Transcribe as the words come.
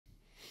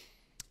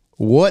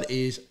What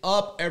is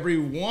up,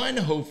 everyone?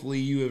 Hopefully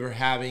you are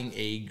having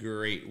a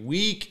great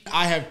week.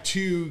 I have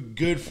two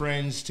good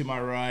friends to my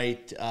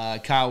right,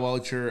 Kyle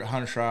Welcher,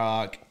 Hunter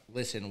Shryock.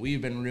 Listen,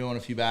 we've been reeling a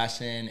few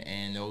bass in,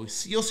 and you'll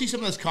see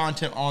some of this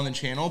content on the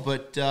channel.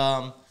 But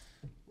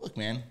look,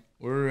 man,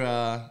 we're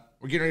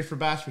getting ready for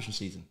bass fishing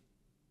season.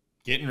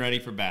 Getting ready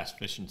for bass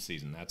fishing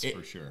season, that's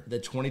for sure. The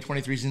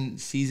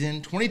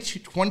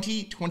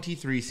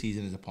 2023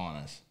 season is upon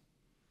us.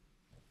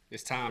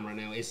 It's time right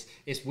now. It's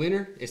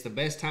winter. It's the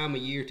best time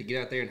of year to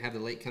get out there and have the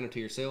lake kind of to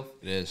yourself.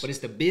 It is. But it's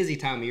the busy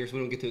time of year, so we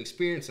don't get to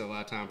experience it a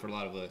lot of time for a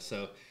lot of us.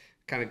 So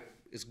kind of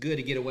it's good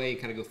to get away and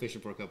kind of go fishing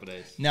for a couple of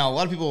days. Now, a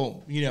lot of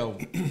people,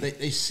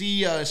 they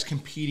see us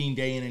competing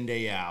day in and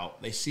day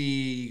out. They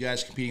see you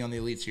guys competing on the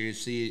Elite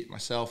Series, see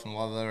myself and a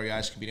lot of the other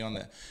guys competing on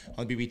the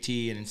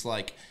BBT, and it's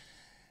like,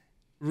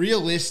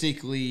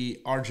 realistically,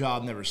 our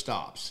job never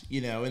stops,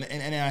 and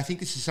I think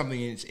this is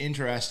something that's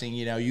interesting.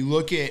 You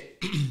look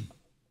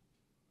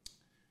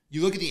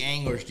at the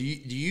anglers. Do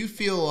you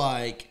feel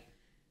like,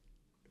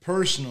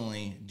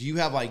 personally, do you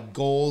have like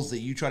goals that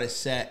you try to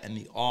set in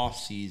the off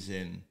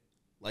season,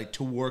 like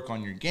to work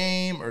on your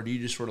game, or do you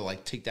just sort of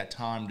like take that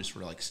time to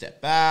sort of like step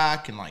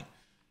back and like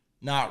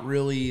not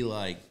really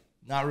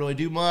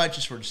do much,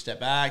 just sort of step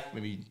back,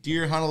 maybe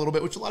deer hunt a little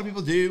bit, which a lot of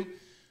people do.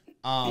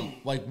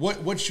 Like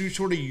what's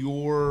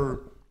your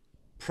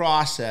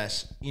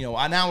process?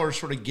 Now we're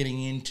sort of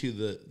getting into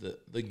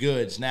the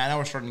goods. Now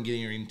we're starting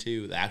getting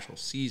into the actual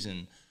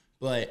season.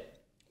 But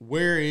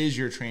where is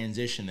your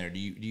transition there? Do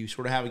you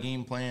sort of have a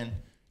game plan,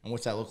 and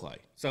what's that look like?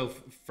 So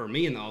for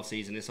me in the off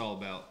season, it's all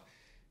about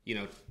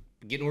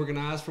getting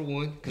organized for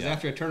one, because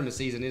after a tournament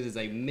season, it is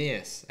a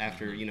mess.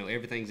 After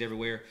everything's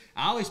everywhere.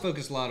 I always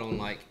focus a lot on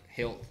like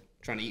health,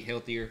 trying to eat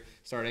healthier,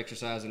 start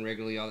exercising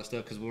regularly, all that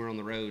stuff. Because when we're on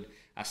the road,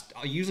 I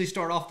usually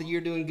start off the year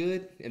doing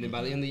good, and then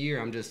by the end of the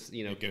year, I'm just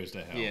it goes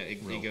to hell. Yeah,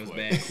 it goes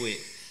bad quick.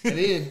 And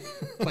then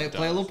play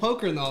a little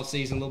poker in the off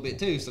season a little bit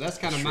too. So that's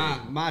kind of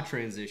my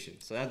transition.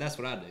 So that's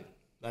what I do.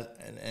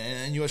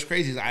 And what's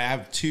crazy is I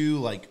have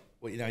two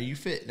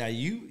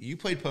you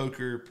played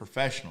poker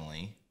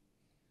professionally.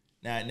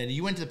 Now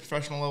you went to the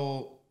professional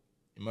level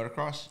in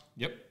motocross.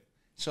 Yep.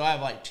 So I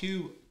have like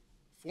two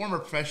former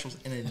professionals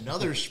in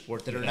another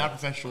sport that are now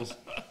professionals.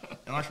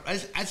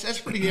 That's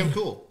pretty damn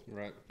cool.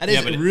 Right. That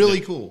is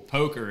really cool.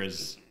 Poker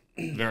is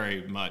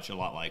very much a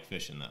lot like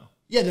fishing, though.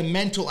 Yeah, the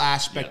mental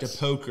aspect of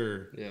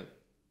poker. Yeah.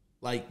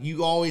 Like,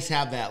 you always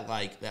have that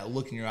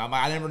look in your eye.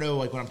 I never know,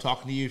 like, when I'm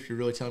talking to you, if you're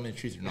really telling me the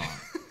truth or not.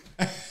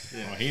 Yeah.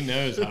 Well, he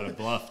knows how to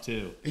bluff,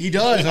 too. He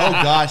does. Oh,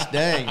 gosh,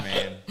 dang,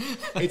 man.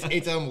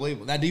 It's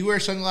unbelievable. Now, do you wear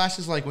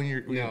sunglasses, like, when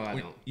you're... No, I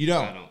don't. You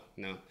don't? I don't,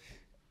 no.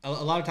 A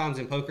lot of times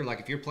in poker, like,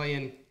 if you're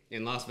playing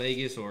in Las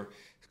Vegas or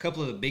a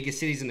couple of the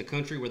biggest cities in the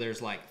country where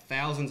there's, like,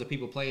 thousands of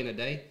people playing a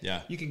day,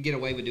 you can get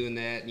away with doing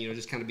that,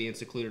 just kind of being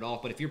secluded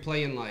off. But if you're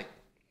playing, like,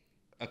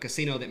 a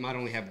casino that might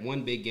only have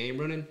one big game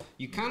running,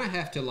 you kind of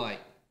have to, like,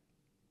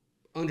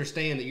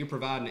 understand that you're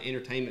providing an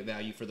entertainment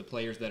value for the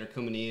players that are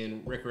coming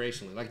in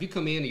recreationally. Like, if you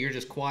come in and you're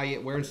just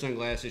quiet, wearing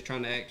sunglasses,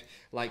 trying to act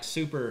like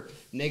super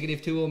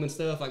negative to them and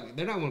stuff, like,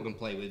 they're not going to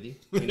play with you.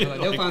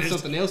 They'll find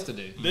something else to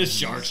do. This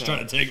shark's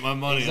trying to take my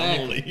money. Exactly.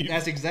 I'm going to leave.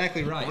 That's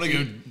exactly right. I'm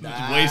going to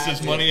go waste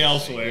this money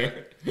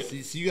elsewhere. So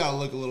you got to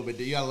look a little bit...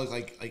 You got to look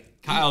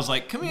like... Kyle's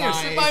like, come here,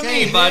 sit Nice. by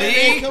me, Hey, buddy.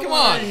 hey, Come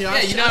on. you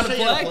Yeah, you know how to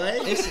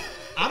play?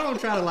 I don't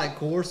try to, like,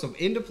 coerce them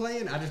into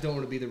playing. I just don't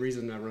want to be the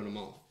reason I run them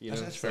off.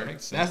 That's fair.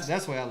 That's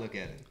the way I look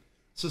at it.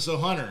 So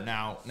Hunter,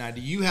 now do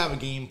you have a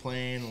game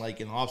plan,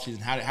 like, in the off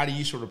season? How do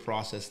you sort of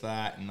process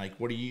that, and like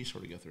what do you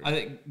sort of go through? I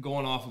think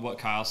going off of what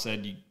Kyle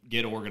said, you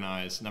get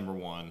organized, number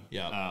one.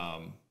 Yeah.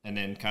 And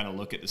then kind of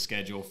look at the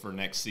schedule for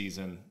next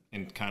season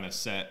and kind of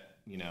set,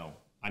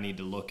 I need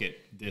to look at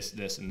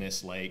this, and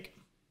this lake,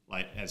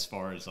 like as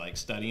far as like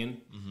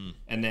studying. Mm-hmm.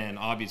 And then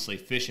obviously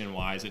fishing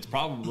wise, it's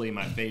probably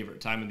my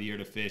favorite time of the year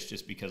to fish,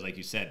 just because, like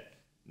you said,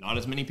 not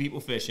as many people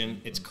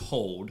fishing. It's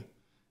cold.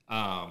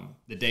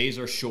 The days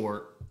are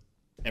short.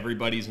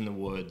 Everybody's in the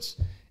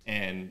woods,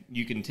 and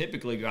you can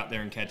typically go out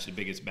there and catch the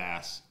biggest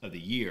bass of the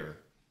year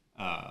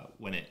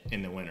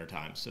in the winter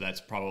time. So that's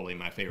probably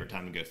my favorite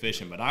time to go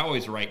fishing. But I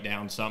always write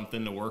down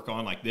something to work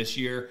on. Like this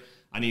year,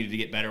 I needed to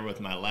get better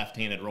with my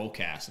left-handed roll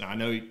cast. Now I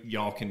know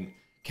y'all can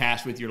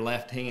cast with your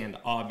left hand,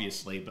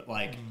 obviously, but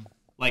like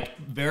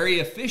very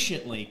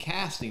efficiently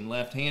casting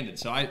left-handed.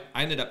 So I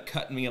ended up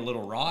cutting me a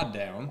little rod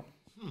down.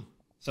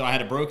 So I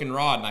had a broken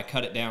rod, and I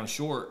cut it down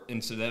short,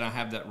 and so then I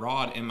have that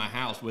rod in my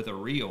house with a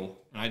reel,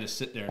 and I just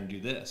sit there and do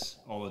this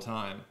all the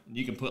time.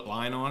 You can put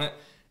line on it,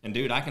 and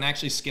dude, I can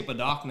actually skip a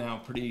dock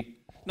now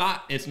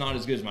it's not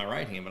as good as my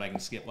right hand, but I can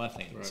skip left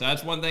hand. Right. So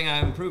that's one thing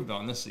I've improved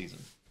on this season.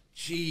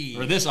 Jeez.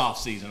 Or this off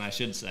season, I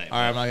should say. All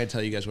right, I'm not going to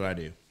tell you guys what I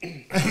do. Yeah,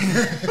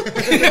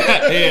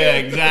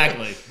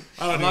 exactly.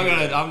 I'm not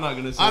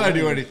gonna say I don't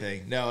do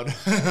anything. No,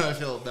 I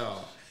feel no.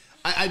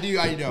 I do.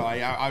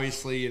 I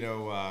obviously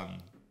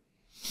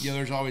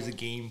there's always a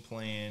game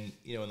plan,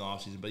 in the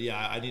off season. But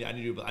yeah, I do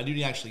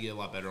actually get a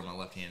lot better on my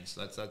left hand.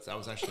 So that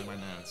was actually my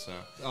notes. So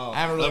I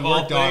haven't really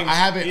worked on. I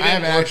haven't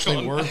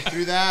actually worked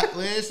through that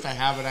list. I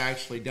haven't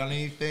actually done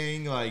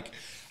anything like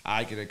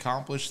I could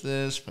accomplish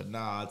this, but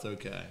nah, it's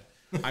okay.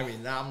 I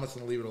mean, now I'm just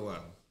gonna leave it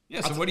alone.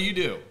 Yeah. So what do you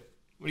do?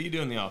 What do you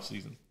do in the off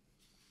season?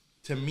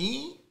 To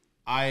me,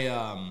 I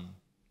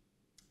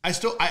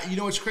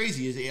what's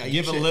crazy is I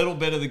give a little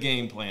bit of the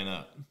game plan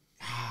up.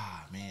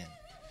 Man.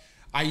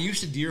 I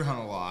used to deer hunt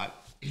a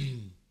lot.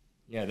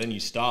 Yeah, then you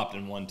stopped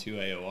and won 2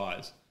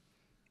 AOIs.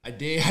 I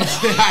did.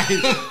 Hey,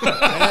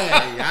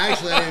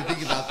 actually, I didn't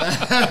think about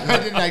that. I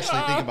didn't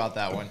actually think about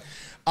that one.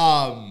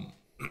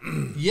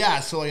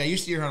 Yeah, so I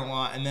used to deer hunt a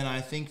lot, and then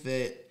I think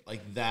that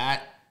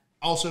that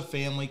also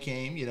family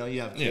came.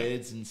 You have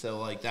kids, and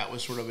so that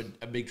was sort of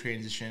a big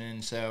transition,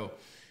 and so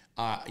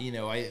I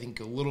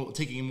think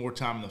taking more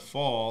time in the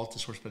fall to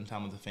sort of spend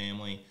time with the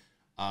family.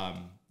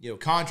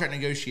 Contract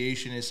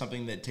negotiation is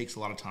something that takes a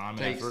lot of time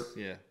and effort.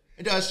 Yeah,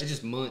 it does. It's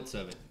just months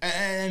of it.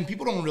 And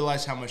people don't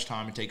realize how much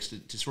time it takes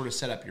to sort of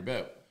set up your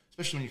boat,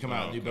 especially when you come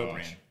out with a new boat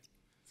brand.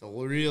 It's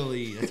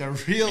a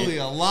really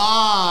a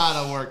lot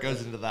of work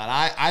goes into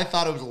that. I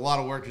thought it was a lot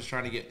of work just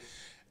trying to get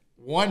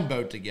one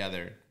boat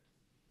together.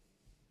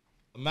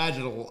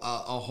 Imagine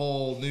a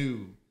whole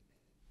new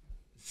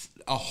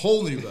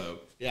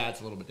boat. Yeah, it's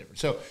a little bit different.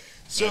 So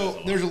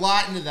there's a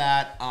lot into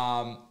that.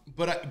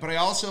 But I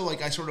also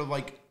I sort of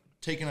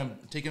taking a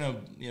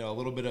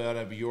little bit out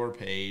of your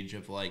page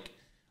of I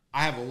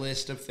have a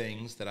list of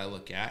things that I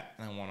look at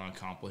and I want to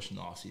accomplish in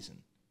the off season.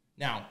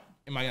 Now,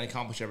 am I going to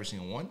accomplish every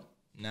single one?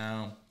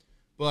 No,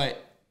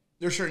 but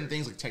there's certain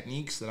things like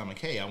techniques that I'm like,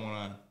 hey, I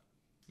want to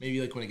maybe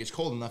when it gets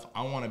cold enough,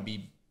 I want to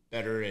be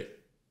better at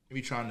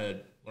maybe trying to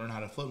learn how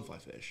to float and fly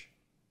fish.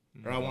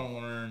 Mm-hmm. Or I want to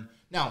learn.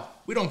 Now,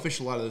 we don't fish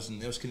a lot of those in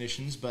those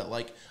conditions, but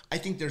I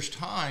think there's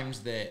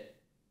times that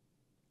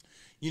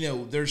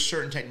there's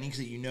certain techniques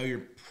that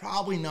you're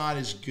probably not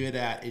as good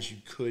at as you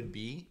could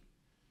be.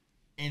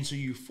 And so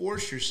you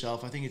force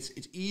yourself. I think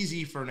it's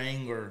easy for an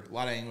angler, a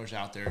lot of anglers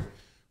out there,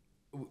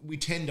 we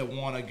tend to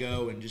want to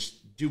go and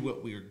just do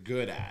what we're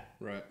good at.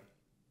 Right.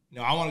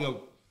 I want to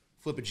go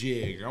flip a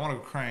jig, or I want to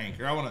go crank,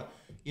 or I want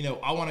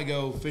to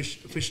go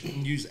fish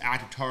and use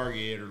active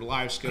target or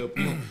live scope.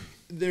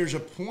 There's a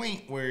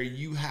point where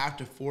you have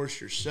to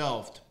force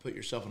yourself to put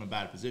yourself in a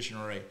bad position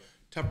or a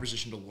tough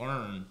position to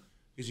learn,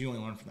 because you only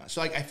learn from that.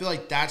 So I feel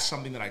like that's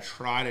something that I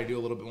try to do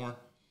a little bit more.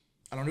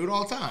 I don't do it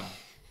all the time,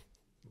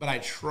 but I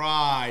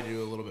try to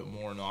do a little bit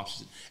more in the off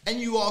season. And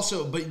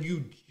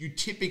you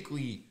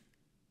typically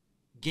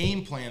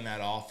game plan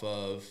that off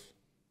of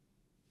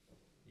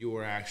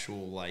your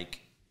actual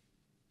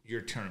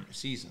your tournament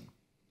season.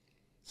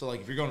 So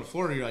if you're going to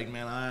Florida, you're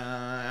man,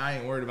 I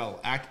ain't worried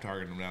about active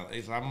targeting now.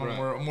 I'm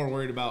more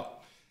worried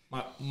about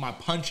my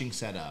punching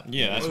setup.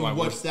 Yeah, that's why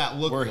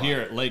we're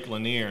here at Lake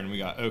Lanier, and we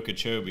got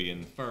Okeechobee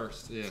in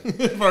first. Yeah,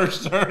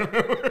 first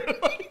tournament.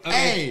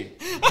 Hey,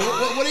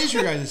 what is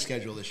your guys'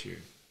 schedule this year?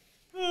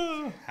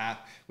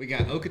 We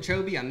got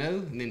Okeechobee, I know,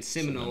 and then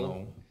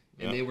Seminole.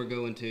 And then we're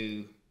going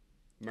to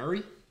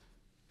Murray.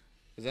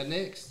 Is that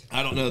next?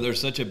 I don't know.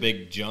 There's such a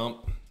big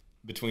jump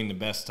between the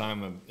best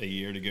time of a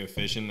year to go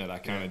fishing that I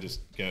kind of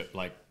just go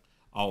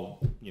I'll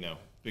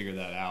figure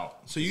that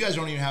out. So you guys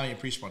don't even have any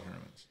pre-spawn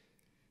tournaments?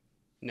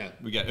 No.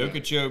 We got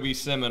Okeechobee,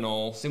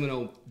 Seminole,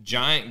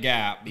 Giant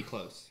Gap. Be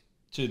close.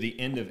 To the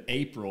end of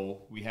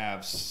April, we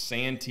have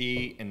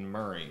Santee and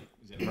Murray.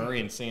 Is it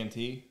Murray and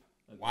Santee?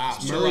 Wow.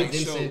 Murray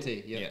then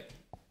Santee. Yep. Yeah.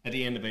 At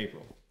the end of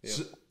April. Yep.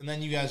 So, and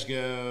then you guys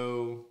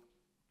go.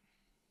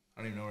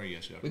 I don't even know where you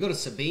guys go. We go to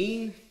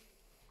Sabine.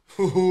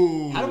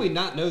 Ooh. How do we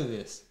not know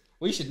this?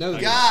 We should know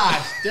this.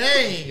 Gosh,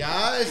 dang,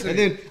 guys. And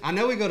then I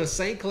know we go to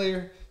St.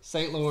 Clair,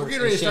 St. Lawrence. We're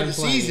getting ready to start the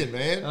season,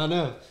 man. I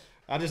know.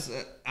 I just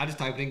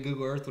type it in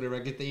Google Earth whenever I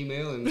get the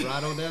email and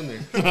ride on down there.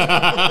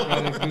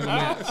 Right in Google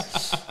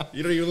Maps.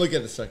 You don't even look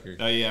at the sucker.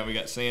 Oh yeah, we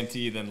got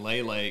Santee, then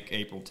Lay Lake,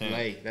 April 10th.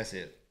 May, that's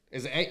it.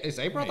 Is it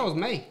April? I thought it was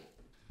May.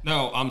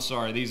 No, I'm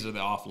sorry. These are the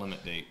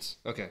off-limit dates.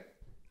 Okay.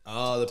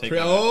 Oh,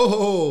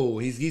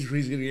 he's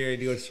going to get ready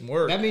to do some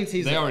work. That means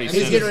he's getting ready to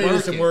do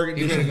some work.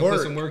 He's going to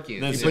put some work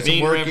in. Then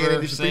Sabine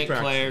River, St.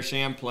 Clair,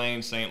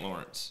 Champlain, St.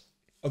 Lawrence.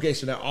 Okay,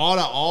 so now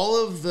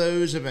all of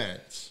those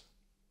events,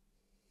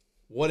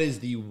 what is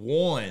the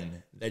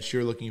one that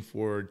you're looking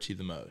forward to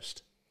the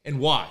most, and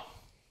why?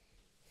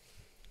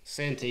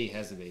 Santee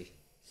has to be.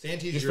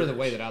 Santee's just for the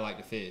way that I like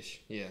to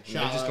fish. Yeah,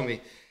 just gonna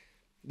be.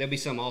 There'll be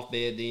some off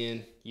bed.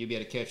 Then you'll be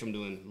able to catch them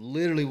doing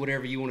literally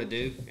whatever you want to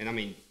do. And I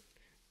mean,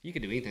 you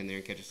could do anything there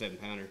and catch a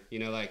 7-pounder.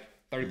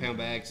 30-pound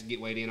bags,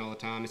 get weighed in all the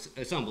time.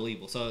 It's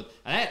unbelievable. So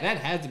that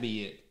has to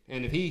be it.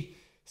 And if he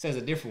says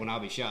a different one, I'll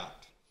be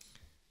shocked.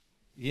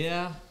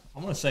 Yeah,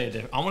 I'm gonna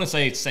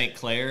say St.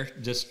 Clair.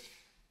 Just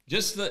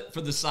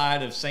for the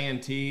side of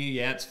Santee,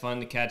 yeah, it's fun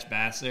to catch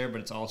bass there,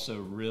 but it's also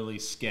really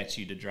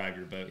sketchy to drive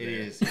your boat there.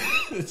 It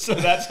is. So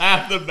that's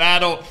half the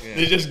battle. Yeah.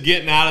 Is just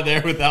getting out of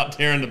there without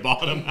tearing the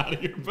bottom out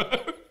of your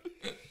boat.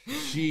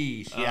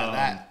 Jeez,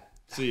 yeah,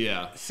 So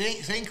yeah,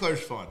 St.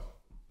 Clair's fun.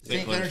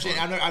 St. Leonard's.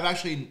 I've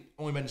actually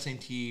only been to St.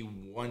 T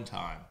one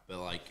time, but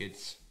like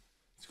it's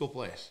a cool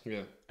place.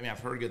 Yeah. I mean, I've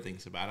heard good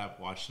things about it. I've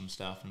watched some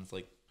stuff, and it's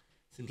like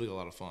seems like a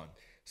lot of fun.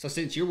 So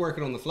since you're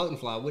working on the floating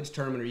fly, which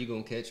tournament are you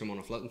going to catch them on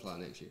a floating fly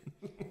next year?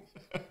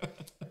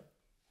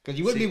 Because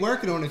you wouldn't be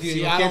working on it if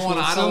you. I don't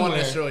want to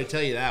necessarily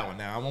tell you that one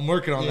now. I'm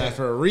working on that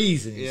for a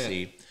reason. You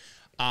see.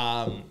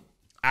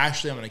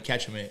 Actually, I'm going to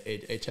catch him at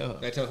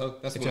Toho. At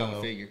Toho? That's the one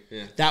I figure.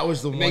 Yeah. That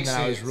was the one that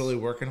I was really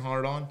working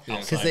hard on.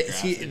 Because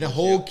the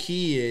whole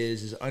key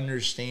is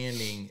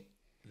understanding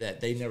that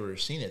they've never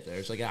seen it there.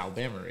 It's like an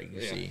Alabama rig,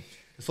 you see.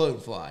 The float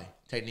and fly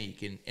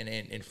technique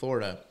in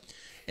Florida.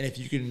 And if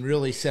you can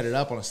really set it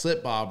up on a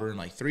slip bobber and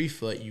like 3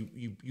 foot,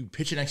 you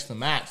pitch it next to the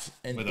mats.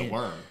 With a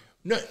worm.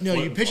 No,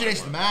 you pitch it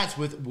next to the mats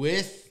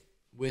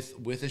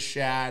with a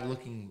shad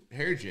looking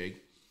hair jig.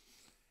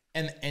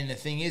 And the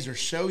thing is, they're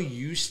so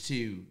used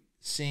to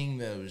seeing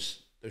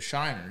those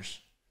shiners.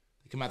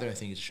 They come out there and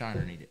think it's a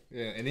shiner and eat it.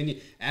 Yeah, and then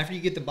after you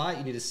get the bite,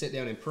 you need to sit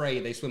down and pray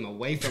they swim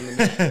away from the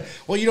net.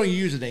 Well, you don't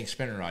use a dang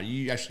spinner rod.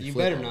 You actually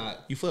flip them.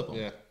 Not. You flip them.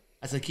 Yeah.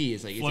 That's the key.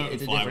 It's like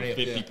it's a different.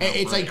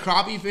 It's like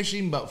crappie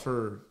fishing, but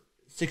for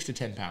 6 to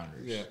 10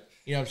 pounders. Yeah.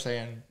 You know what I'm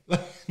saying?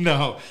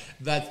 No,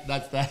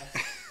 that's that.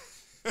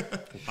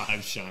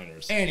 5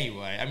 shiners.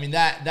 Anyway, I mean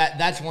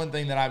that's one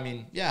thing that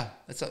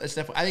that's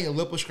definitely. I think a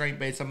lipless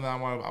crankbait is something that I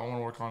want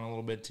to work on a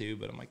little bit too.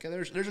 But I'm like,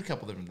 there's a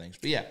couple different things.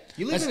 But yeah,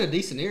 you live in a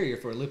decent area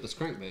for a lipless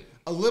crankbait.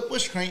 A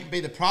lipless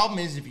crankbait. The problem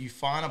is if you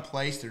find a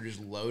place they're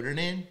just loaded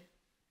in,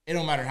 it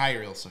don't matter how you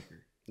reel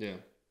sucker. Yeah,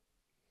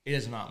 it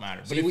does not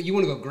matter. So but you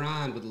want to go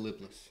grind with the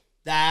lipless.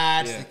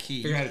 That's the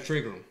key. Figure out how to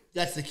trigger them.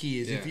 That's the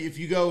key. Is if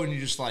you go and you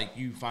just like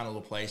you find a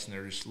little place and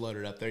they're just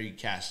loaded up there, you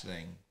cast the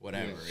thing,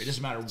 whatever. Yeah. It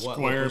doesn't matter what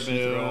square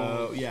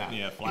bill,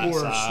 flat or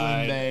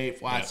side, swim bait,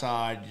 flat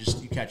side.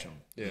 You catch them.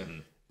 Yeah.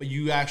 But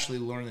you actually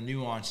learn the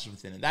nuances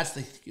within it.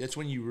 That's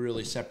when you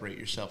really separate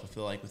yourself. I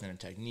feel like within a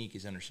technique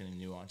is understanding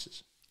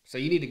nuances. So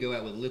you need to go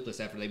out with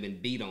lipless after they've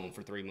been beat on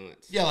for 3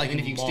 months. Yeah, like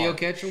and if you still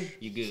catch them,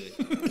 you good.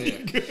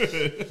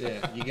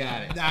 Yeah, you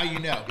got it. Now you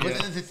know. But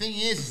the thing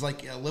is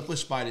like a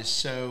lipless bite is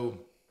so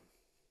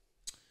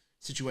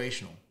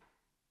situational.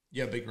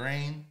 You have big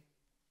rain,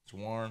 it's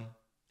warm,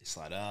 they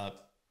slide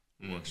up,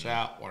 it works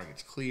out, water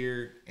gets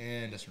clear,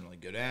 and doesn't really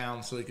go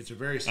down. So like it's a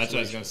very situational. That's what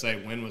I was going to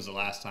say. When was the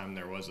last time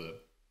there was a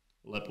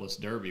lipless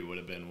derby? Would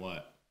have been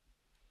what?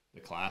 The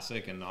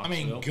Classic in Knoxville?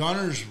 I mean,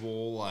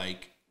 Guntersville,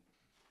 like,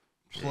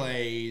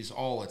 plays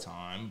all the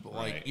time, but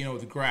like, with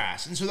the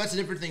grass. And so that's the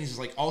different things is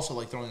like also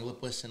like throwing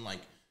lipless in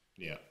like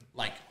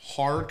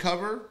hard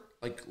cover,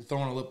 like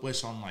throwing a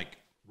lipless on like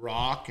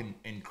rock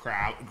and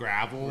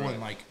gravel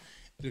and like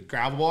the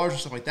gravel bars and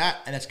stuff like that,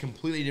 and that's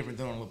completely different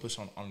than on lipless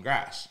on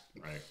grass.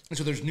 Right. And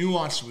so there's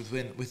nuance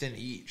within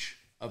each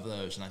of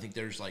those, and I think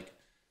there's like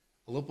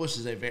a lipless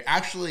is a very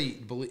actually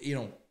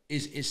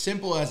is as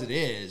simple as it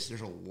is.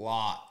 There's a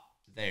lot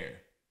there.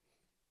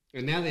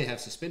 And now they have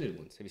suspended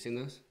ones. Have you seen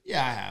those? Yeah,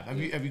 I have.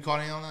 Have you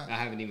caught any on that? I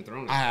haven't even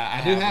thrown it.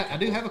 I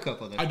do have a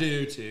couple of them. I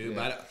do too,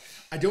 but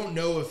I don't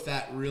know if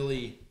that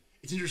really.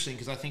 It's interesting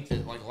because I think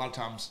that like a lot of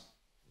times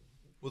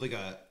with like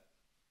a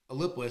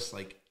lipless,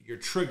 like you're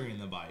triggering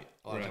the bite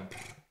a lot of times.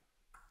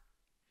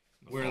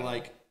 Where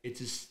like it's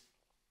just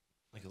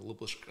like a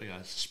lipless, like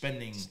a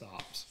suspending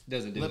stops.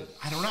 Doesn't do it.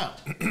 I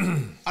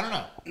don't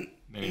know.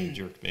 Maybe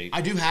jerk bait.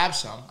 I do have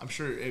some. I'm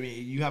sure. I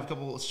mean, you have a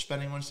couple of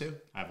suspending ones too.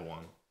 I have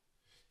one.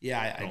 Yeah,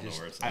 I don't just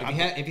know where it's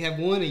at. If you have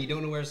one and you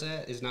don't know where it's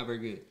at, it's not very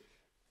good.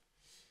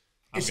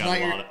 I've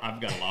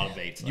got a lot of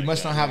baits. You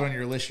must not have it on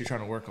your list you're trying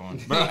to work on.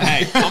 Bro,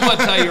 hey, I'm gonna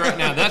tell you right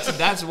now.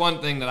 That's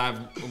one thing that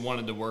I've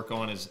wanted to work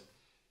on is.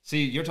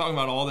 See, you're talking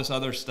about all this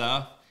other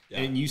stuff,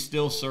 and you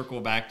still circle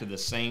back to the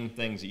same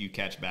things that you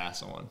catch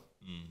bass on.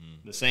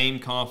 Mm-hmm. The same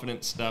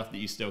confident stuff that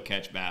you still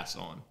catch bass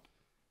on.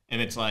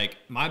 And it's like,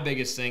 my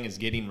biggest thing is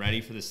getting ready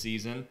for the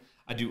season.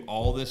 I do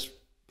all this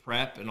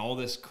prep and all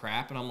this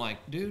crap, and I'm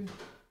like, dude,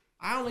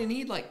 I only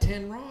need like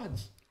 10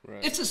 rods.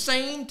 Right. It's the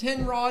same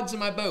 10 rods in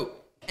my boat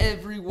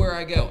everywhere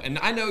I go. And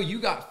I know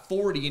you got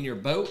 40 in your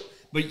boat,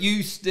 but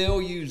you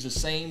still use the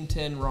same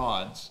 10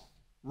 rods,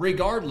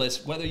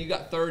 regardless whether you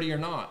got 30 or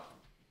not.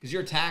 Because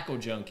you're a tackle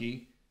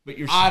junkie, but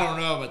you're. I don't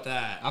know about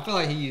that. I feel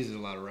like he uses a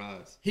lot of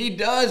rods. He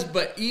does,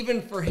 but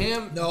even for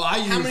him, no, I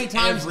use how many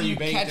times every do you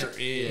bait catch there it?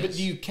 is. But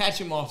do you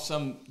catch him off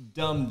some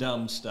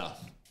dumb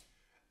stuff?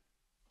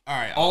 All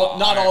right,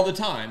 not all the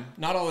time.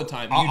 Not all the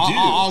time. You do.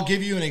 I'll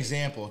give you an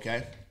example.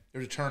 Okay,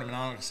 there's a tournament. I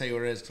don't want to say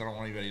what it is because I don't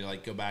want anybody to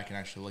like go back and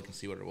actually look and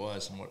see what it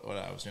was and what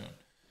I was doing.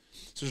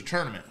 So there's a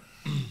tournament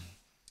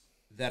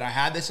that I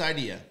had this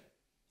idea.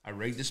 I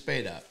rigged the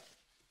spade up.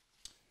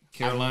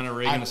 Carolina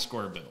rigging a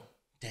square bill.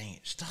 Dang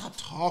it, stop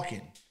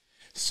talking.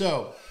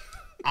 So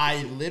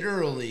I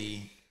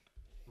literally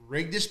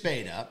rigged this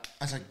bait up.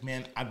 I was like,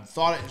 man, I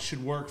thought it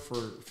should work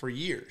for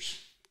years.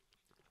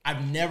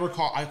 I've never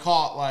caught, I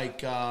caught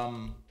like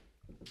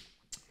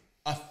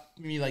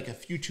maybe like a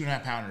few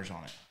 2.5 pounders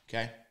on it.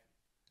 Okay.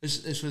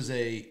 This was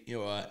a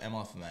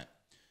MLF event.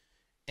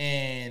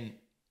 And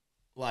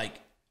like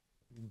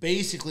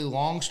basically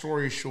long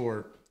story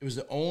short, it was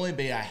the only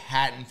bait I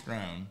hadn't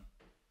thrown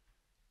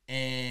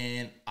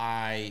and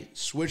I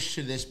switched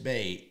to this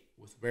bait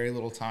with very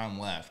little time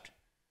left,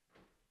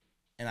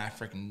 and I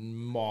freaking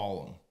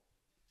maul them.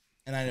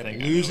 And I ended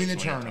up losing the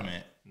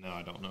tournament. No,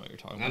 I don't know what you're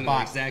talking I about.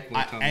 know exactly what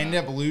you're talking I ended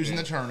about. up losing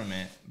the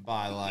tournament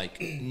by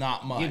like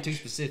not much. You're too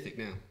specific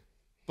now.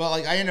 But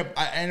like I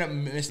end up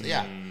missing.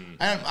 Yeah,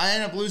 I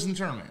end up losing the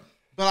tournament.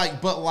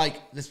 But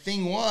like the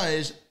thing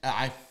was,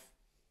 I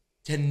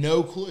had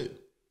no clue,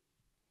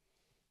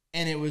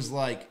 and it was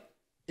like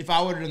if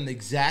I would have done the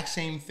exact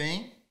same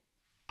thing,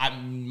 I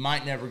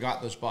might never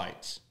got those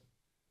bites.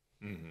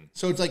 Mm-hmm.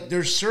 So it's like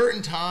there's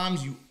certain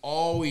times you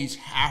always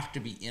have to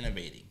be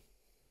innovating.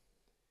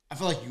 I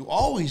feel like you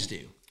always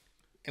do.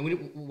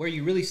 And where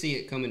you really see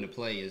it come into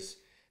play is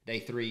day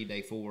 3,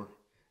 day 4,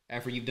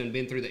 after you've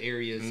been through the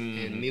areas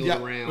and milled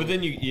around. But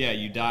then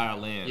you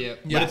dial in. Yeah.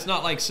 But it's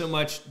not like so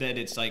much that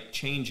it's like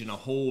changing a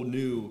whole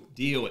new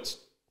deal. It's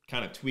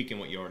kind of tweaking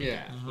what you already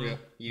have. Yeah.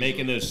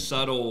 Making those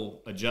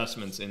subtle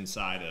adjustments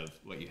inside of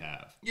what you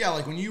have. Yeah,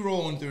 like when you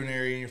roll in through an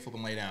area and you're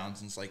flipping laydowns,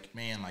 and it's like,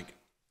 man, like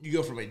you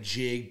go from a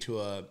jig to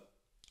a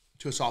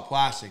soft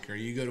plastic, or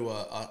you go to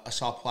a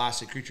soft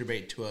plastic creature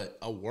bait to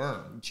a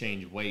worm.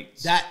 Change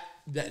weights.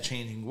 That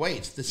changing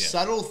weights, the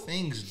subtle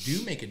things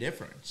do make a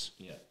difference.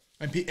 Yeah.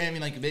 I mean,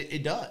 like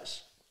it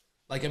does.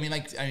 Like I mean,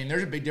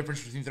 there's a big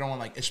difference between throwing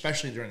like,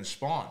 especially during the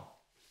spawn,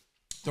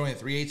 throwing a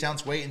 3/8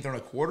 ounce weight and throwing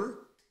a quarter.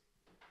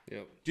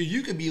 Yep. Dude,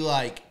 you could be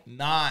like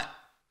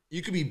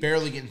you could be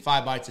barely getting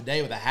 5 bites a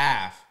day with a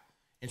half,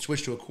 and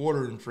switch to a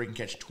quarter and freaking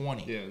catch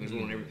 20. Yeah, there's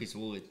one on every piece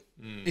of wood.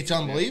 It's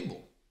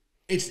unbelievable.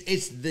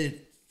 It's the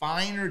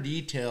finer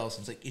details.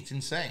 It's like it's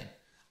insane.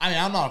 I mean,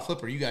 I'm not a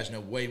flipper. You guys know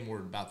way more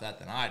about that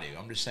than I do.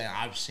 I'm just saying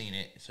I've seen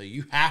it, so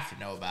you have to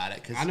know about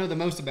it. Cause I know the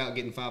most about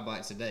getting 5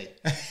 bites a day.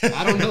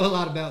 I don't know a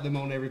lot about them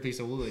on every piece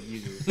of wood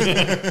usually.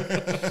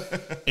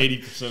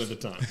 80% of the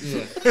time.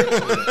 Yeah.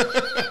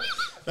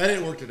 That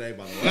didn't work today,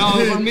 by the way.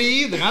 No, for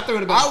me either. I threw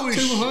it about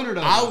 200 of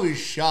them. I was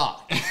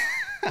shocked.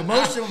 But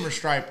most of them are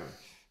striper.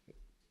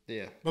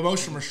 Yeah. But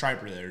most of them are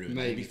striper that are doing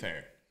that, to be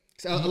fair.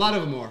 So, a lot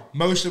of them are.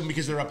 Most of them,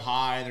 because they're up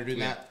high and they're doing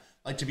that.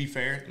 Like, to be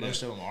fair,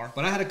 most of them are.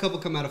 But I had a couple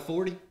come out of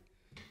 40.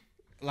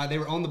 Like, they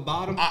were on the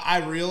bottom.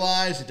 I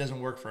realized it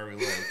doesn't work for every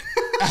lake.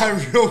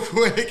 Real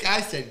quick, I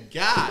said,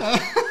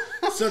 God.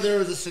 So there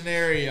was a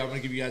scenario. I'm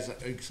going to give you guys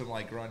some,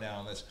 like,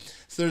 rundown on this.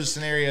 So there's a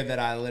scenario that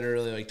I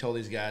literally, like, told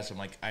these guys. I'm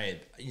like,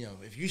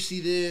 if you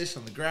see this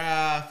on the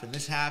graph and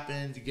this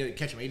happens, you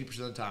catch them 80%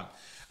 of the time.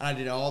 And I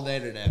did it all day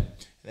today.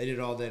 They did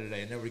it all day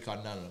today, and nobody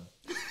caught none of them.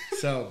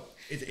 So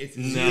it's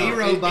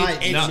zero bites.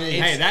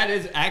 Hey, that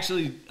is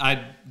actually,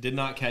 I did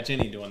not catch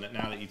any doing that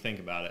now that you think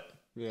about it.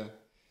 Yeah.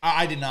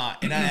 I did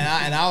not, and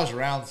I was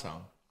around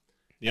some.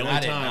 The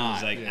only time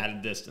was like at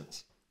a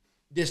distance.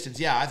 Distance,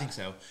 yeah, I think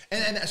so.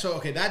 And so,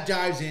 okay, that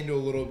dives into a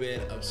little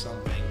bit of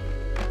something